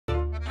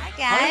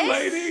Hi,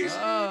 ladies.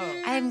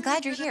 I'm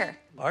glad you're here.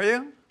 Are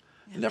you?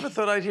 I never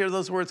thought I'd hear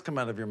those words come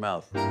out of your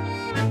mouth.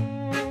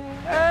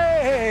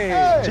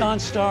 Hey! John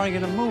starring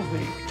in a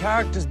movie. The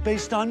character's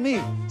based on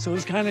me, so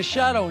he's kind of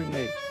shadowing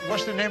me.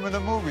 What's the name of the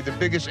movie? The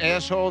biggest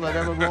asshole that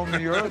ever roamed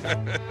the earth?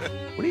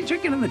 What are you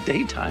drinking in the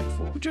daytime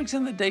for? Who drinks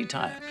in the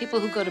daytime? People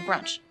who go to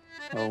brunch.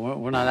 Oh,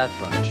 we're not at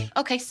brunch.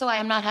 Okay, so I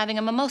am not having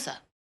a mimosa.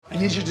 I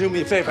need you to do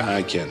me a favor.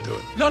 I can't do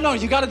it. No,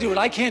 you gotta do it.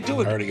 I can't do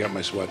I it. already got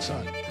my sweats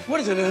on. What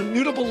is it, an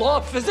immutable law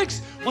of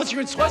physics? Once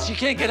you're in sweats, you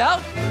can't get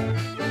out?